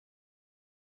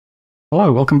Hello,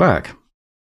 welcome back.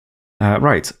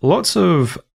 Right, lots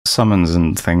of summons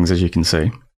and things, as you can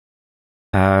see.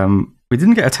 We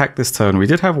didn't get attacked this turn. We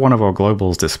did have one of our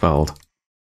globals dispelled.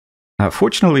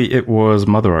 Fortunately, it was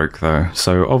Mother Oak, though,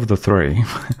 so of the three,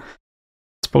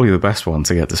 it's probably the best one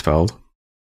to get dispelled.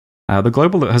 The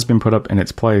global that has been put up in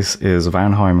its place is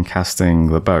Vanheim casting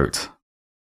the boat,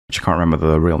 which I can't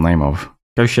remember the real name of.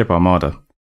 Ghost Ship Armada.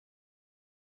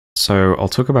 So I'll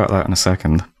talk about that in a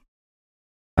second.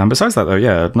 Besides that, though,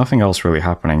 yeah, nothing else really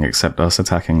happening except us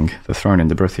attacking the throne in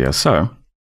Debrithia. So,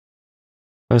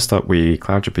 first up, we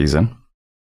Cloud Trapeze in.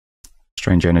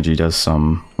 Strange Energy does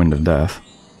some Wind of Death.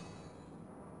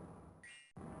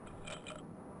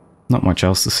 Not much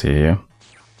else to see here.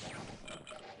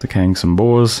 Decaying some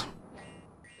boars,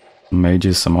 some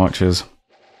mages, some archers.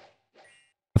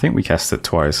 I think we cast it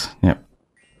twice, yep.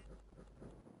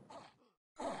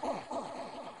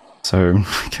 So,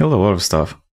 killed a lot of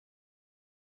stuff.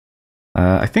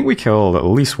 I think we killed at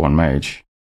least one mage.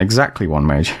 Exactly one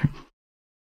mage.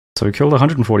 So we killed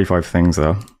 145 things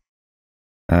there.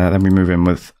 Then we move in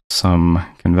with some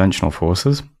conventional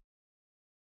forces.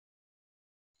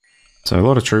 So a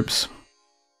lot of troops.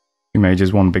 2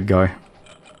 mages, 1 big guy.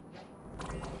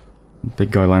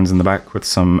 Big guy lands in the back with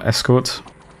some escorts.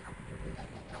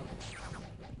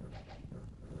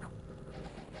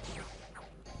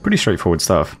 Pretty straightforward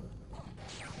stuff.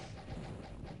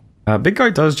 Big guy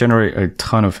does generate a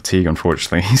ton of fatigue,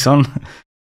 unfortunately. He's on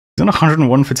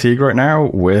 101 fatigue right now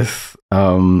with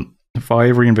 5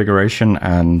 reinvigoration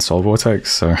and soul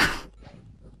vortex, so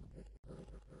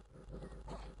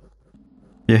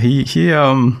yeah, he's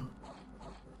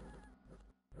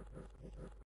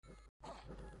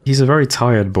a very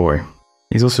tired boy.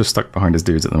 He's also stuck behind his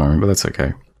dudes at the moment, but that's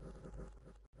okay.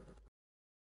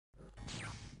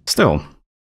 Still,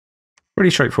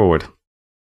 pretty straightforward.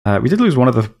 We did lose one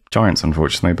of the giants,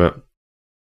 unfortunately, but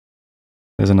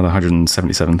there's another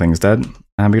 177 things dead.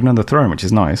 And we get another throne, which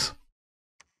is nice.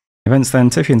 Events then,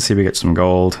 Tiffy and C, we get some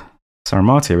gold.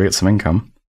 Saramatia, we get some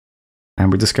income.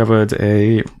 And we discovered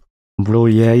a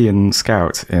Brilliant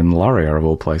scout in Laria, of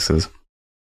all places.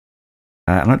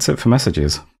 And that's it for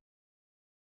messages.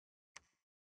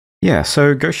 Yeah,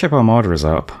 so Ghost Ship Armada is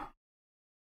up.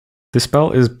 This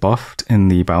spell is buffed in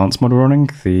the balance mod running.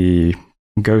 The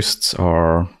ghosts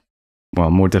are,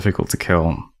 well, more difficult to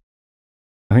kill.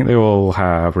 I think they all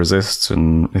have resists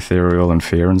and ethereal and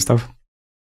fear and stuff.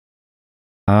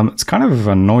 It's kind of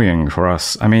annoying for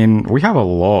us. I mean, we have a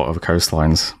lot of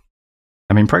coastlines.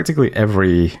 I mean, practically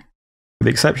every, with the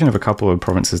exception of a couple of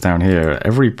provinces down here,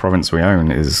 every province we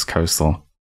own is coastal.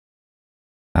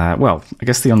 Well, I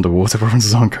guess the underwater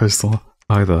provinces aren't coastal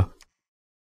either.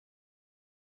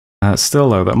 Still,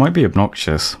 though, that might be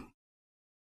obnoxious.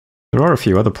 There are a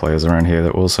few other players around here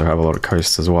that also have a lot of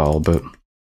coasts as well, but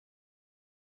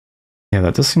yeah,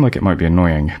 that does seem like it might be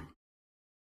annoying.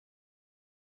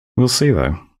 We'll see,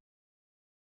 though.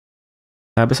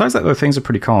 Besides that, though, things are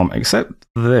pretty calm, except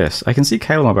this. I can see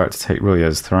Calum about to take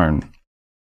Rillia's throne.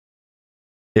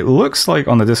 It looks like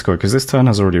on the Discord, because this turn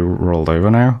has already rolled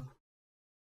over now,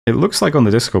 it looks like on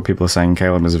the Discord people are saying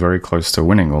Calum is very close to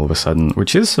winning all of a sudden,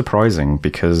 which is surprising,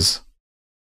 because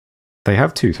they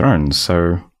have 2 thrones,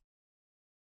 so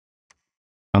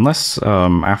unless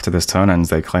after this turn ends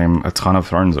they claim a ton of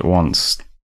thrones at once,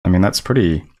 I mean, that's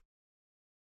pretty...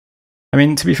 I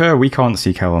mean, to be fair, we can't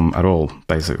see Calum at all,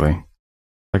 basically.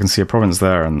 I can see a province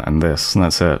there and this, and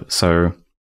that's it. So,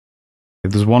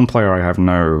 if there's one player I have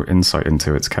no insight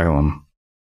into, it's Calum.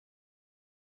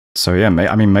 So yeah,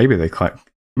 I mean, maybe they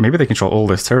control all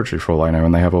this territory for all I know,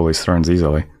 and they have all these thrones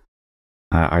easily.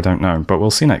 I don't know, but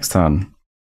we'll see next turn.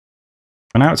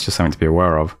 For now, it's just something to be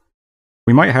aware of.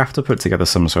 We might have to put together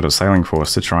some sort of sailing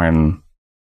force to try and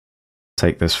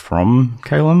take this from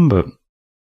Calum, but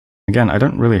again, I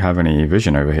don't really have any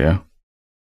vision over here.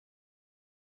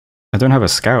 I don't have a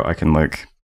scout I can, like,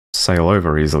 sail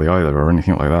over easily either, or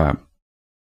anything like that.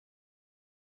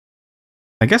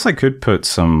 I guess I could put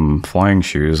some flying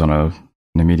shoes on a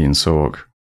Nemedian Sork,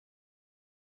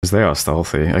 because they are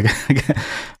stealthy.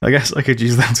 I guess I could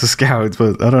use them to scout,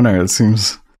 but I don't know, it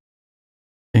seems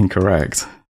incorrect.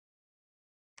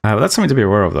 That's something to be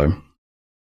aware of, though.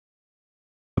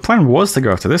 The plan was to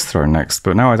go after this throne next,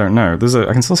 but now I don't know.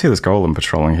 I can still see this golem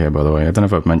patrolling here, by the way. I don't know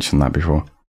if I've mentioned that before.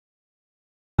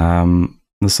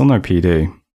 There's still no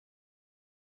PD.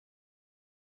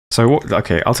 So,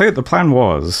 okay, I'll tell you what the plan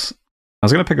was. I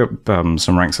was going to pick up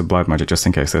some ranks of blood magic just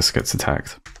in case this gets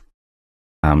attacked.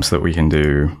 So that we can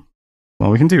do...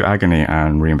 Well, we can do Agony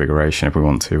and Reinvigoration if we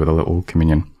want to with a little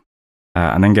Communion.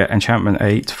 And then get Enchantment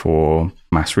 8 for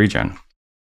Mass Regen.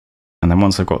 And then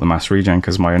once I've got the Mass Regen,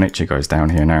 because my Onichi goes down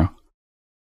here now,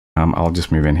 I'll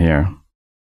just move in here.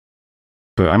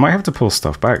 But I might have to pull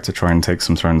stuff back to try and take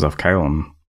some thrones off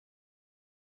Calum,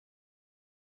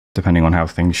 depending on how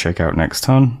things shake out next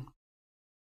turn.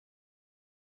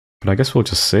 But I guess we'll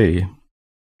just see. I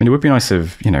mean, it would be nice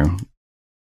if, you know,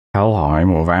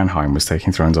 Helheim or Vanheim was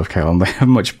taking thrones off Calum. They have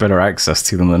much better access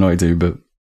to them than I do, but...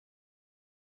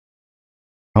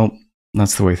 well,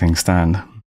 that's the way things stand.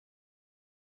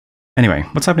 Anyway,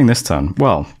 what's happening this turn?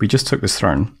 Well, we just took this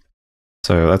throne,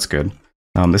 so that's good.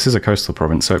 This is a coastal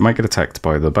province, so it might get attacked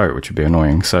by the boat, which would be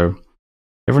annoying. So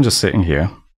everyone's just sitting here.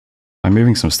 I'm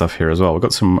moving some stuff here as well. I've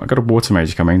got a water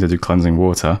mage coming to do cleansing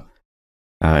water,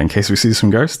 in case we see some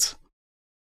ghosts.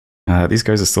 These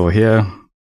guys are still here.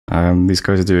 These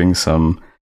guys are doing some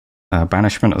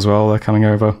banishment as well. They're coming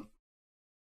over.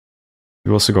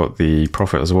 We've also got the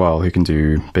prophet as well, who can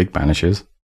do big banishes.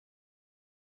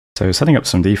 So setting up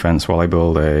some defense while I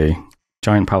build a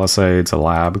giant palisades, a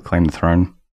lab, claim the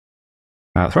throne.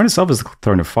 Throne itself is the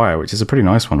Throne of Fire, which is a pretty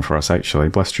nice one for us, actually.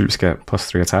 Blessed troops get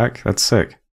 +3 attack. That's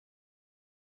sick.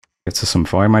 Gets us some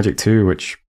fire magic too,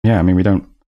 which, yeah, I mean, we don't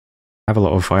have a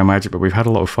lot of fire magic, but we've had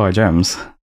a lot of fire gems.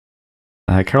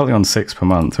 Currently on 6 per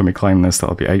month. When we claim this,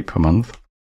 that'll be 8 per month.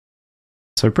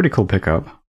 So pretty cool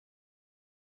pickup.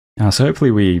 So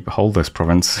hopefully we hold this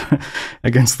province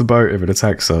against the boat if it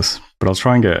attacks us, but I'll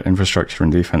try and get infrastructure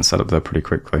and defense set up there pretty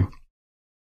quickly.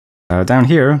 Down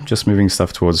here, just moving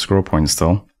stuff towards scroll points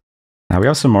still. We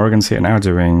have some Morrigans here now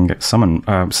doing summon,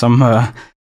 some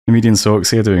Nemedian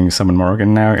Sorks here doing summon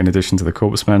Morrigan now, in addition to the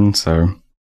Corpsemen, so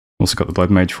also got the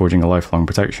Blood Mage forging a lifelong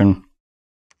protection.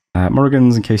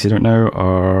 Morrigans, in case you don't know,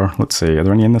 are, let's see, are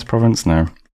there any in this province? No. I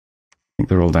think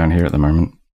they're all down here at the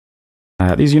moment.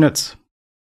 These units,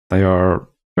 they are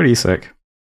pretty sick.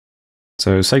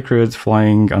 So Sacred,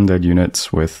 Flying, Undead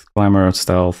units with Glamour,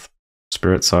 Stealth,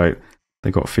 Spirit Sight. They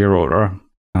got Fear Order.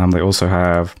 They also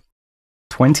have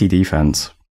 20 defense,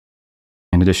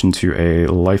 in addition to a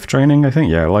life draining, I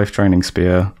think. Yeah, life draining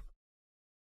spear.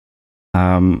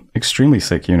 Extremely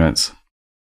sick units.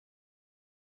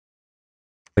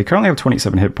 They currently have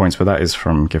 27 hit points, but that is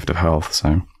from Gift of Health,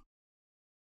 so...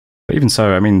 But even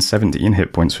so, I mean, 17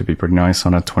 hit points would be pretty nice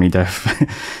on a 20 def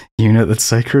unit that's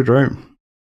Sacred, right?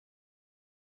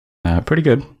 Pretty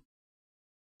good.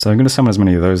 So I'm going to summon as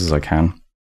many of those as I can.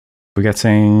 We're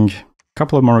getting a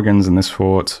couple of Morrigans in this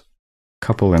fort, a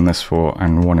couple in this fort,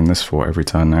 and one in this fort every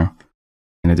turn now,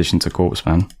 in addition to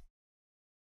Corpseman.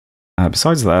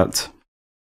 Besides that,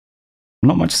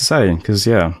 not much to say, because,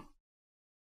 yeah,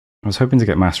 I was hoping to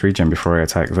get mass regen before I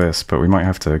attack this, but we might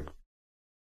have to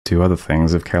do other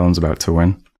things if Kaelin's about to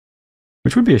win,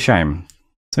 which would be a shame.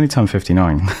 It's only turn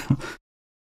 59.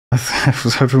 I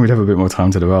was hoping we'd have a bit more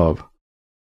time to develop,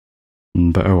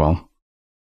 but oh well.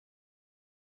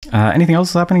 Anything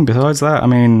else happening besides that? I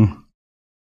mean,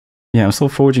 yeah, I'm still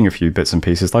forging a few bits and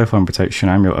pieces. Lifeline Protection,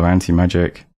 Amulet of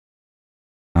Anti-Magic.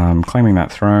 Claiming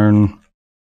that throne.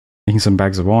 Making some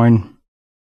bags of wine.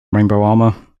 Rainbow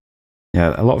Armor.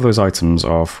 Yeah, a lot of those items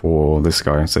are for this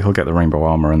guy, so he'll get the Rainbow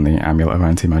Armor and the Amulet of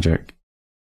Anti-Magic.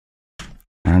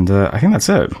 And I think that's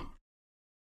it.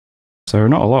 So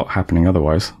not a lot happening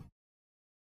otherwise.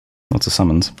 Lots of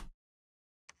summons.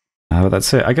 But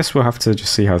that's it. I guess we'll have to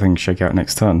just see how things shake out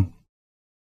next turn.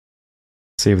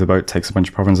 See if the boat takes a bunch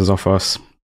of provinces off us.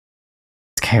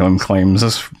 Calum claims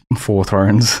us 4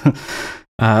 thrones.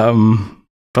 But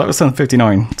that was turn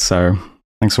 59, so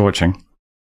thanks for watching.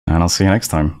 And I'll see you next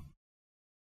time.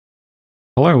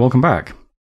 Hello, welcome back.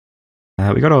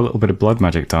 We got a little bit of blood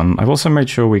magic done. I've also made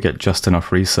sure we get just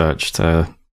enough research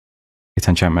to get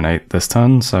enchantment 8 this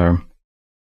turn, so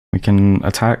we can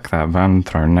attack that Van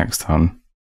throne next turn.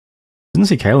 Didn't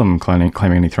see Calum claiming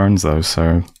any thrones though,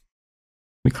 so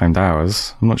we claimed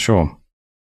ours. I'm not sure.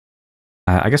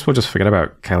 I guess we'll just forget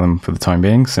about Calum for the time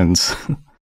being, since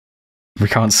we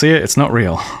can't see it, it's not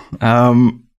real.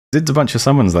 Did a bunch of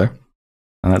summons though,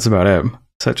 and that's about it.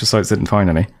 Search sites didn't find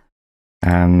any.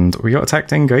 And we got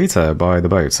attacked in Gaeta by the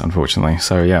boat, unfortunately,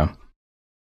 so yeah.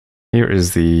 Here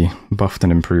is the buffed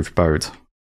and improved boat.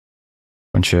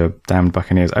 Bunch of damned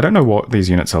buccaneers. I don't know what these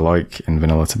units are like in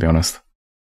vanilla, to be honest.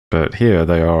 But here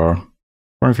they are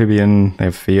amphibian, they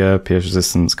have fear, pierce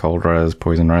resistance, cold res,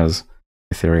 poison res,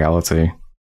 ethereality.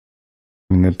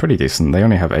 I mean, they're pretty decent. They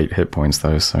only have 8 hit points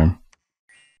though, so.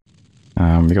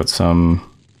 We got an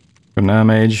air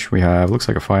mage, we have, looks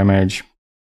like a fire mage.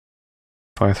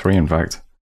 Fire 3 in fact.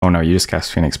 Oh no, you just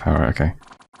cast Phoenix power, okay.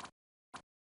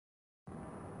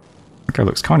 Okay,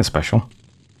 looks kind of special.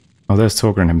 Oh, there's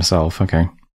Torgrin himself, okay.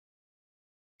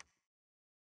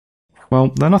 Well,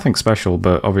 they're nothing special,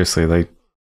 but obviously they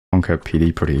conquer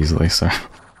PD pretty easily, so...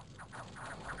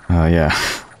 yeah.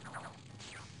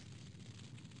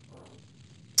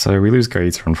 So we lose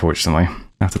Gaeta, unfortunately.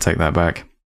 I have to take that back.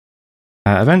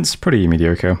 Events, pretty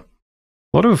mediocre.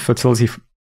 A lot of fertility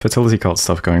cult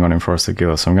stuff going on in Forest of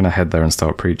Gila, so I'm going to head there and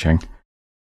start preaching.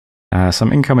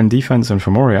 Some income and defense in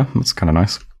Fomoria, that's kind of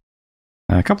nice.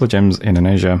 A couple of gems in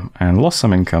Indonesia, and lost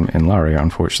some income in Laria,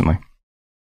 unfortunately.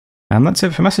 And that's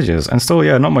it for messages, and still,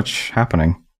 yeah, not much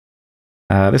happening.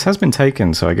 This has been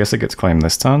taken, so I guess it gets claimed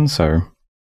this turn, so...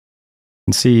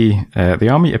 You can see the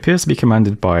army appears to be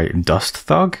commanded by Dust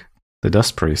Thug, the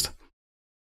Dust Priest.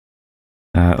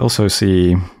 Also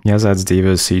see Yazad's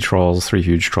Divas, Sea Trolls, 3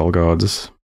 huge Troll Gods,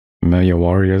 Familiar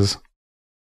Warriors.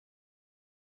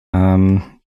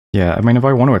 Yeah, I mean, if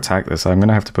I want to attack this, I'm going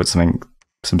to have to put something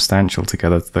substantial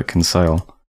together that can sail.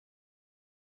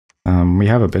 We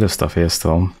have a bit of stuff here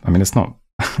still. I mean, it's not...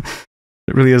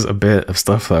 it really is a bit of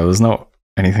stuff, though. There's not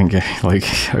anything,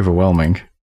 like, overwhelming.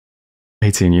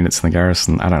 18 units in the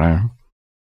garrison, I don't know.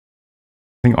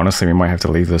 I think, honestly, we might have to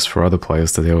leave this for other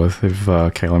players to deal with if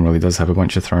Calum really does have a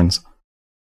bunch of thrones.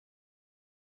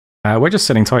 We're just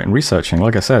sitting tight and researching.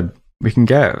 Like I said, we can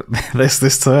get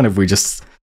this turn if we just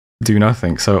do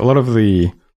nothing. So a lot of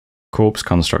the corpse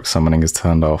construct summoning is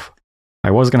turned off.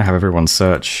 I was going to have everyone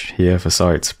search here for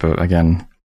sites, but again,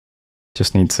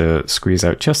 just need to squeeze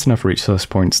out just enough resource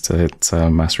points to hit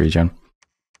mass regen.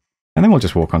 And then we'll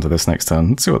just walk onto this next turn.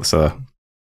 Let's see what's there.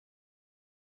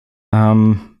 I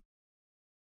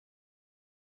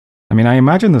mean, I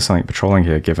imagine there's something patrolling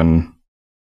here, given...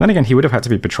 Then again, he would have had to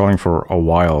be patrolling for a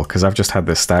while, because I've just had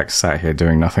this stack sat here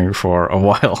doing nothing for a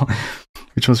while,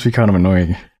 which must be kind of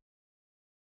annoying.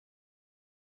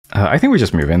 I think we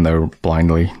just move in, though,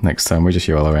 blindly next turn. We just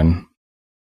YOLO in.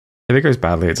 If it goes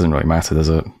badly, it doesn't really matter, does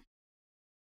it? I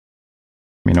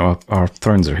mean, our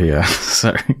thrones are here,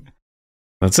 so...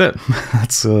 That's it.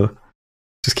 Let's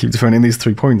just keep defending these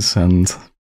 3 points and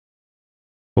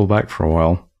pull back for a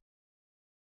while.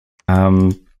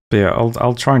 But yeah,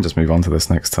 I'll try and just move on to this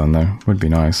next turn, though. Would be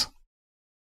nice.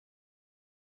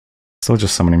 Still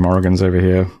just summoning Morrigans over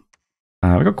here.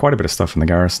 We've got quite a bit of stuff in the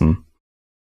garrison.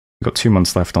 We've got 2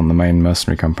 months left on the main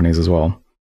mercenary companies as well.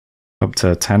 Up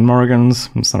to 10 Morrigans.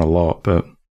 It's not a lot, but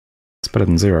it's better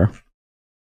than 0.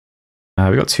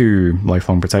 We've got 2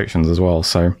 lifelong protections as well,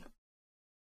 so...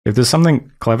 If there's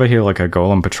something clever here, like a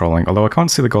golem patrolling, although I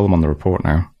can't see the golem on the report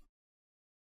now,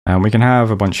 we can have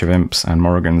a bunch of imps and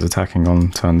Morrigans attacking on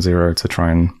turn 0 to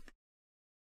try and...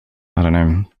 I don't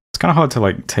know. It's kind of hard to,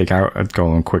 like, take out a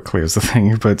golem quickly is the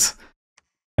thing, but...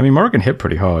 I mean, Morrigan hit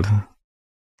pretty hard. They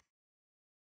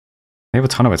have a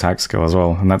ton of attack skill as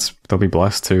well, and they'll be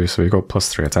blessed too, so we've got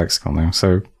 +3 attack skill now,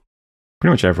 so...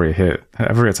 Pretty much every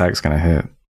attack's gonna hit.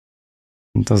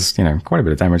 It does, you know, quite a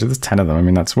bit of damage. There's 10 of them. I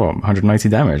mean, that's what, 190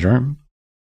 damage, right?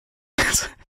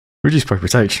 Reduced by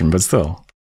protection, but still.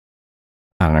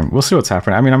 I don't know. We'll see what's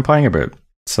happening. I mean, I'm playing a bit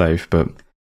safe, but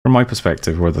from my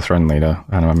perspective, we're the throne leader,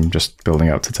 and I'm just building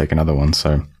up to take another one,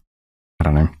 so I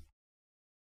don't know.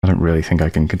 I don't really think I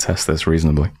can contest this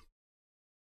reasonably.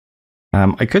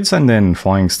 I could send in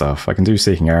flying stuff. I can do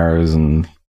Seeking Arrows and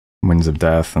Winds of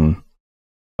Death, and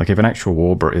like if an actual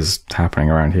war is happening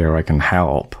around here, I can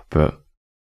help, but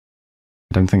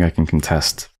I don't think I can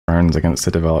contest thrones against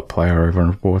a developed player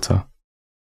over water.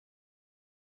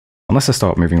 Unless I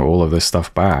start moving all of this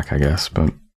stuff back, I guess,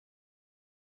 but...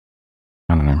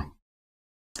 I don't know.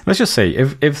 Let's just say,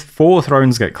 if 4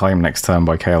 thrones get claimed next turn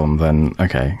by Calum, then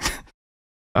okay.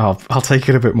 I'll take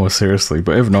it a bit more seriously,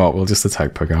 but if not, we'll just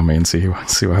attack Pagami and see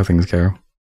how things go.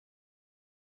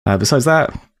 Besides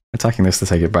that, attacking this to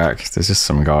take it back, there's just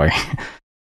some guy.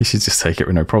 You should just take it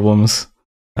with no problems.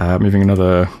 Moving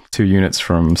another 2 units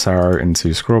from Sarrow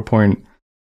into Scroll Point.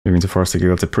 Moving to Forest of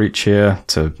Gila to preach here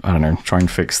to, I don't know, try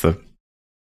and fix the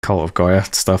Cult of Gaia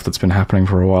stuff that's been happening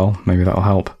for a while. Maybe that'll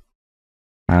help.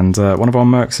 And one of our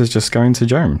mercs is just going to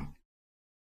Jome.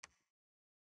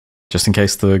 Just in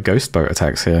case the ghost boat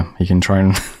attacks here, he can try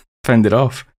and fend it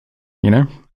off. You know,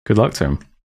 good luck to him.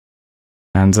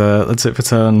 And that's it for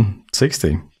turn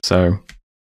 60. So,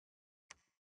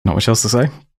 not much else to say.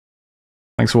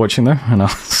 Thanks for watching though, and I'll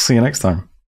see you next time.